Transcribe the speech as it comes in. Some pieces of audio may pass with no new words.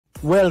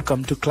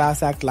Welcome to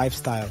Class Act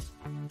Lifestyle,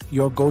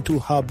 your go-to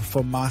hub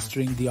for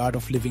mastering the art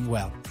of living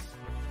well.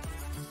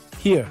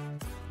 Here,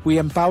 we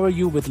empower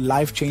you with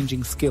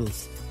life-changing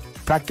skills,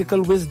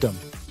 practical wisdom,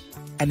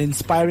 and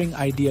inspiring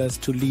ideas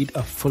to lead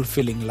a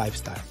fulfilling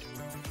lifestyle.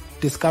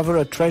 Discover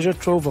a treasure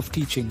trove of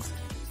teachings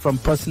from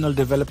personal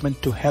development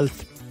to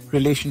health,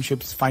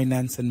 relationships,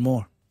 finance, and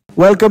more.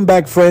 Welcome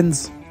back,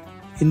 friends.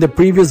 In the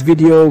previous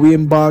video, we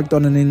embarked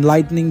on an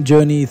enlightening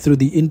journey through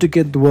the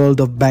intricate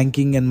world of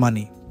banking and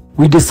money.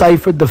 We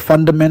deciphered the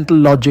fundamental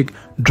logic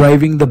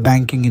driving the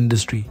banking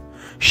industry,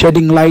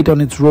 shedding light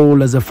on its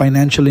role as a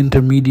financial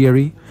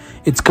intermediary,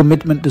 its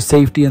commitment to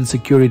safety and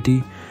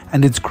security,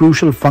 and its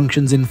crucial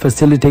functions in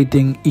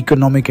facilitating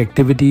economic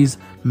activities,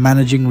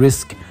 managing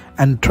risk,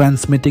 and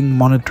transmitting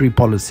monetary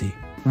policy.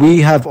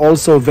 We have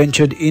also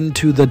ventured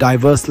into the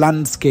diverse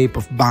landscape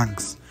of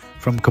banks,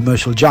 from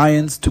commercial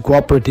giants to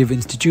cooperative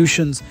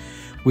institutions,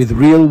 with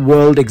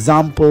real-world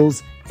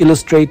examples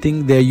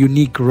illustrating their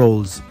unique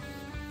roles.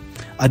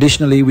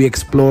 Additionally, we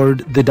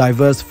explored the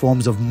diverse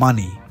forms of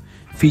money,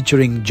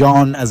 featuring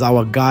John as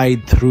our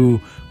guide through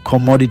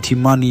commodity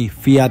money,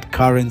 fiat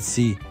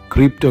currency,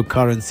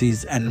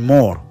 cryptocurrencies, and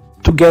more.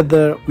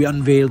 Together, we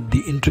unveiled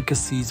the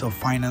intricacies of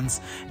finance,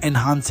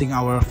 enhancing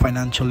our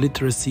financial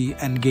literacy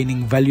and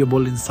gaining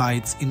valuable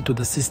insights into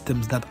the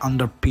systems that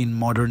underpin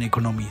modern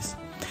economies.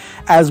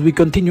 As we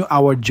continue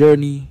our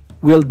journey,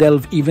 we'll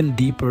delve even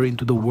deeper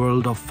into the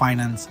world of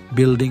finance,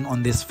 building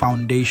on this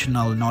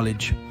foundational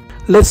knowledge.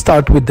 Let's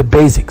start with the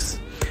basics.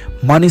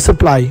 Money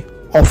supply,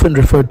 often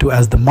referred to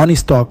as the money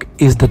stock,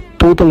 is the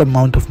total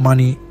amount of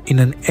money in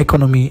an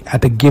economy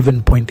at a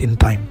given point in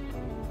time.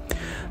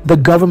 The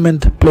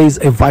government plays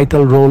a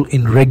vital role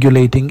in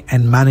regulating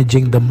and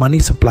managing the money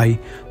supply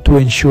to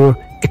ensure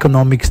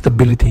economic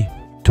stability.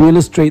 To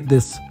illustrate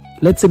this,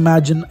 let's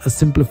imagine a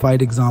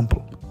simplified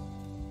example.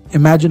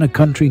 Imagine a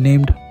country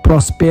named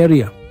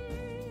Prosperia.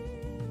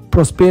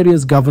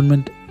 Prosperia's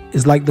government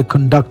is like the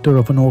conductor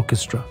of an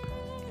orchestra,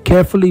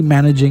 carefully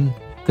managing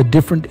the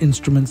different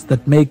instruments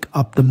that make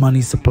up the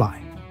money supply.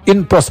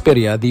 In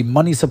Prosperia, the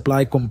money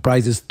supply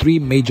comprises three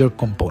major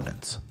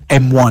components.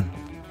 M1.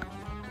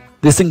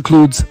 This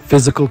includes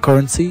physical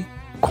currency,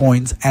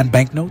 coins and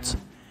banknotes,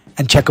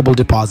 and checkable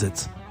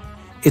deposits.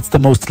 It's the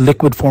most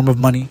liquid form of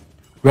money,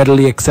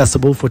 readily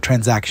accessible for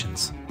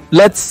transactions.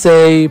 Let's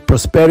say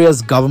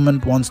Prosperia's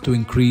government wants to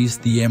increase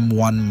the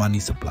M1 money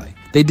supply.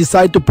 They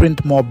decide to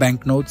print more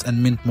banknotes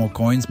and mint more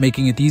coins,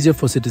 making it easier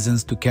for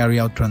citizens to carry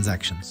out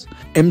transactions.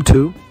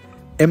 M2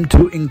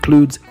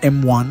 includes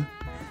M1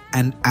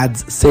 and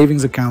adds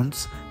savings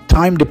accounts,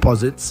 time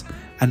deposits,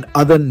 and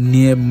other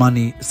near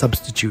money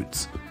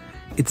substitutes.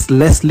 It's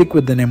less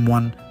liquid than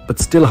M1, but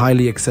still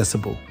highly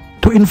accessible.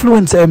 To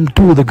influence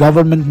M2, the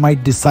government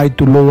might decide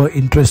to lower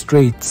interest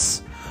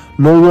rates.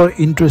 Lower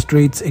interest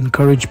rates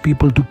encourage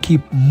people to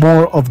keep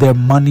more of their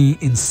money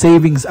in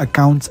savings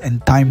accounts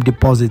and time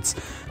deposits,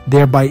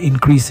 thereby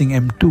increasing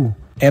M2.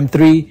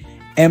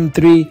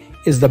 M3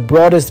 is the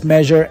broadest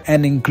measure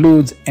and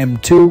includes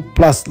M2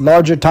 plus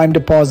larger time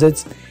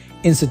deposits,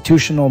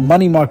 institutional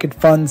money market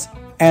funds,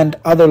 and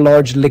other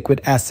large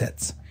liquid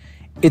assets.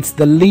 It's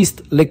the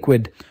least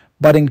liquid,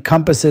 but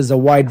encompasses a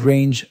wide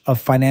range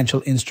of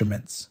financial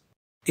instruments.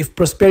 If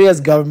Prosperia's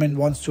government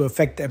wants to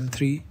affect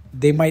M3,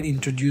 they might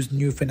introduce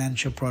new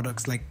financial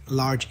products like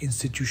large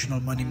institutional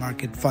money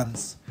market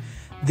funds.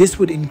 This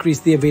would increase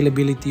the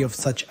availability of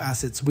such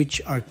assets,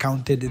 which are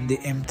counted in the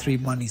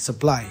M3 money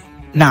supply.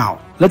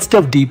 Now, let's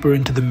delve deeper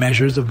into the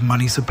measures of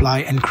money supply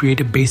and create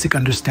a basic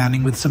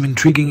understanding with some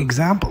intriguing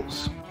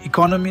examples.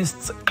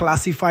 Economists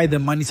classify the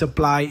money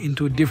supply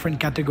into different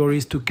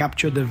categories to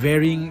capture the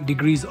varying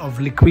degrees of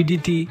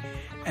liquidity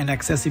and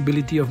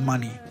accessibility of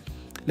money.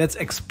 Let's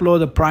explore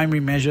the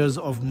primary measures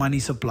of money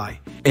supply.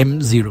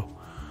 M0.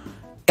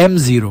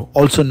 M0,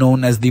 also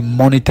known as the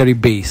monetary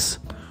base,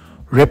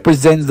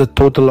 represents the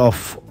total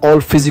of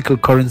all physical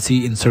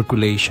currency in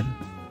circulation,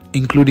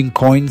 including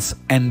coins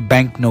and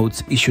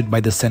banknotes issued by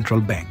the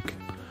central bank.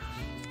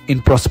 In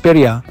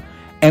Prosperia,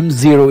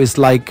 M0 is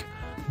like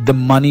the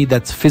money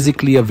that's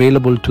physically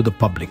available to the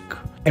public.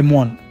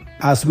 M1.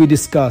 As we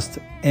discussed,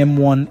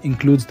 M1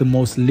 includes the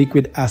most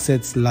liquid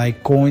assets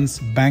like coins,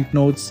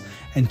 banknotes,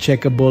 and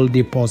checkable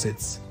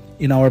deposits.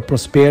 In our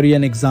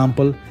Prosperian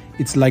example,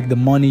 it's like the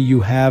money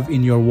you have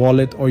in your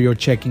wallet or your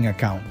checking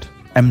account.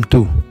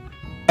 M2.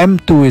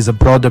 M2 is a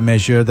broader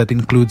measure that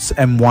includes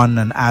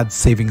M1 and adds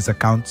savings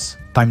accounts,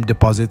 time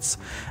deposits,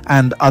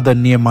 and other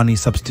near money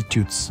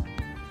substitutes.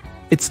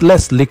 It's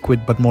less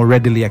liquid but more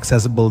readily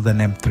accessible than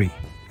M3.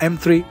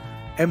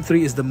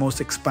 M3 is the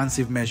most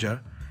expansive measure,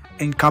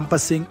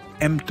 encompassing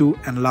M2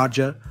 and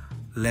larger,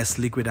 less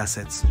liquid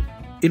assets.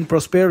 In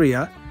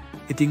Prosperia,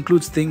 it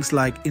includes things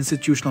like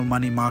institutional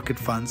money market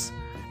funds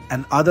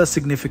and other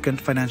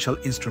significant financial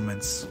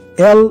instruments.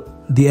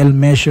 The L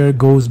measure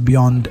goes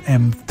beyond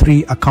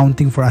M3,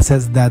 accounting for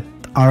assets that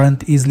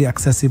aren't easily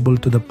accessible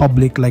to the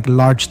public, like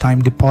large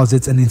time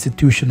deposits and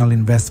institutional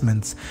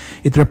investments.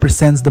 It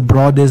represents the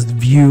broadest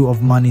view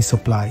of money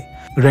supply,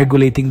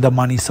 regulating the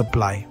money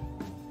supply.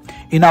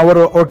 In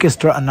our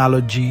orchestra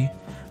analogy,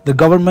 the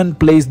government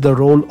plays the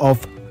role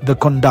of the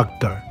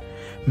conductor,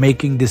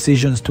 making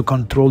decisions to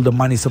control the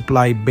money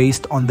supply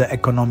based on the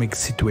economic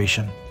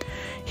situation.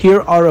 Here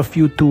are a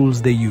few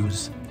tools they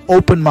use.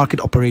 Open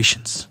market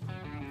operations.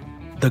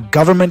 The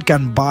government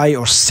can buy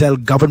or sell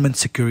government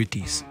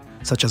securities,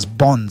 such as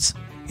bonds,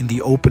 in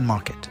the open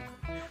market.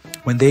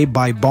 When they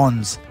buy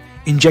bonds,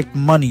 inject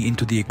money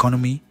into the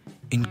economy,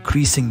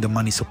 increasing the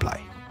money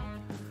supply.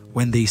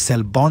 When they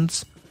sell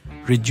bonds,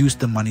 reduce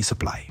the money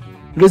supply.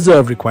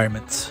 Reserve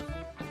requirements.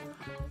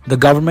 The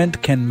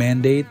government can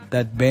mandate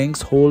that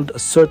banks hold a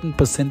certain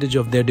percentage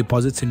of their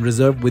deposits in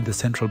reserve with the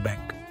central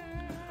bank.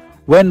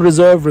 When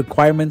reserve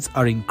requirements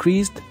are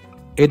increased,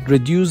 it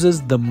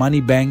reduces the money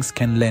banks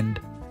can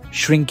lend,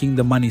 shrinking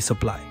the money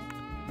supply.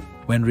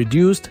 When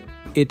reduced,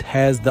 it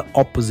has the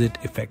opposite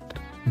effect.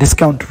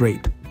 Discount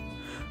rate.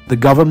 The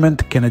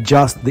government can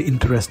adjust the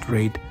interest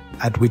rate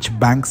at which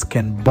banks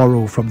can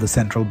borrow from the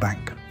central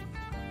bank.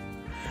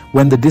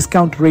 When the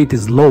discount rate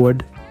is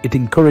lowered, it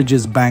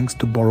encourages banks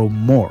to borrow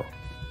more,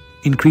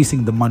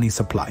 increasing the money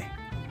supply.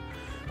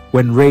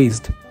 When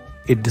raised,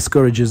 it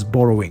discourages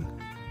borrowing,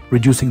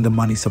 reducing the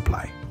money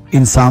supply.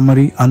 In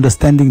summary,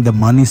 understanding the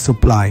money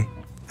supply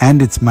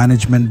and its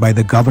management by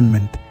the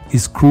government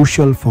is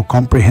crucial for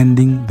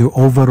comprehending the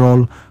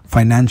overall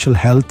financial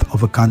health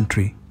of a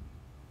country.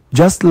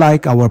 Just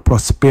like our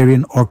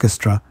Prosperian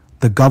orchestra,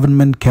 the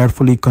government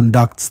carefully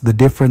conducts the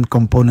different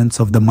components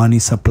of the money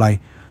supply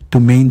to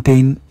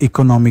maintain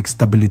economic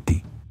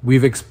stability.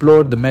 We've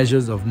explored the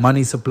measures of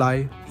money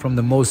supply from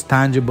the most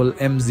tangible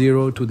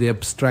M0 to the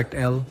abstract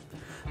L.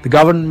 The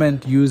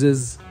government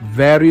uses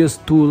various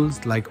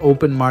tools like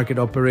open market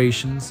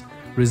operations,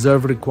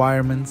 reserve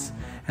requirements,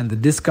 and the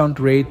discount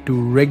rate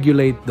to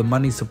regulate the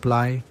money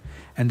supply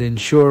and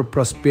ensure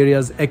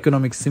Prosperia's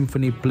economic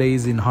symphony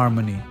plays in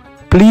harmony.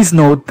 Please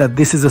note that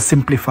this is a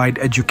simplified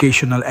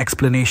educational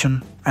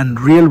explanation, and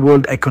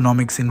real-world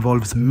economics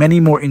involves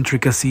many more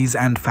intricacies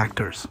and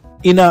factors.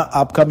 In our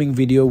upcoming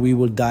video, we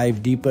will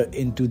dive deeper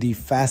into the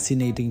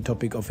fascinating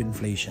topic of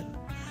inflation.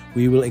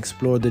 We will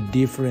explore the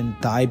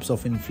different types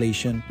of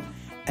inflation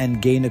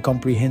and gain a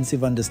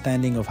comprehensive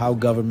understanding of how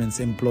governments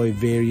employ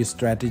various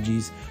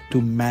strategies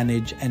to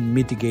manage and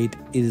mitigate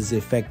its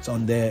effects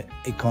on their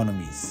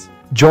economies.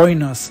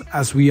 Join us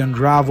as we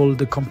unravel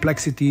the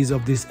complexities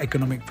of this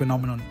economic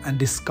phenomenon and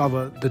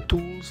discover the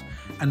tools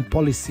and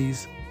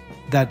policies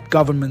that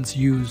governments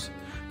use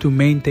to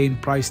maintain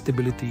price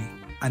stability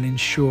and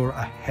ensure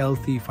a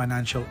healthy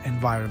financial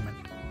environment.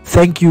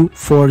 Thank you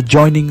for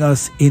joining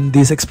us in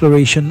this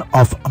exploration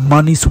of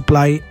money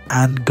supply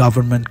and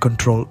government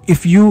control.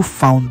 If you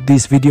found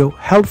this video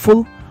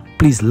helpful,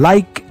 please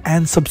like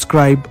and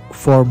subscribe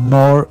for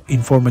more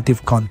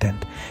informative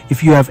content.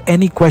 If you have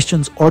any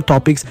questions or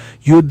topics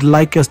you'd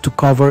like us to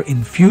cover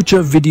in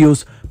future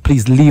videos,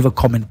 please leave a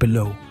comment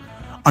below.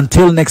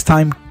 Until next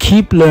time,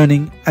 keep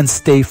learning and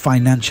stay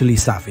financially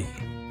savvy.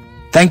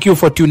 Thank you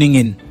for tuning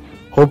in.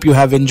 Hope you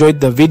have enjoyed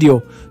the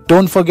video.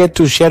 Don't forget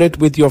to share it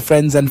with your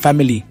friends and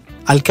family.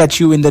 I'll catch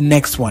you in the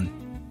next one.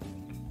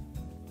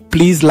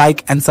 Please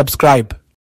like and subscribe.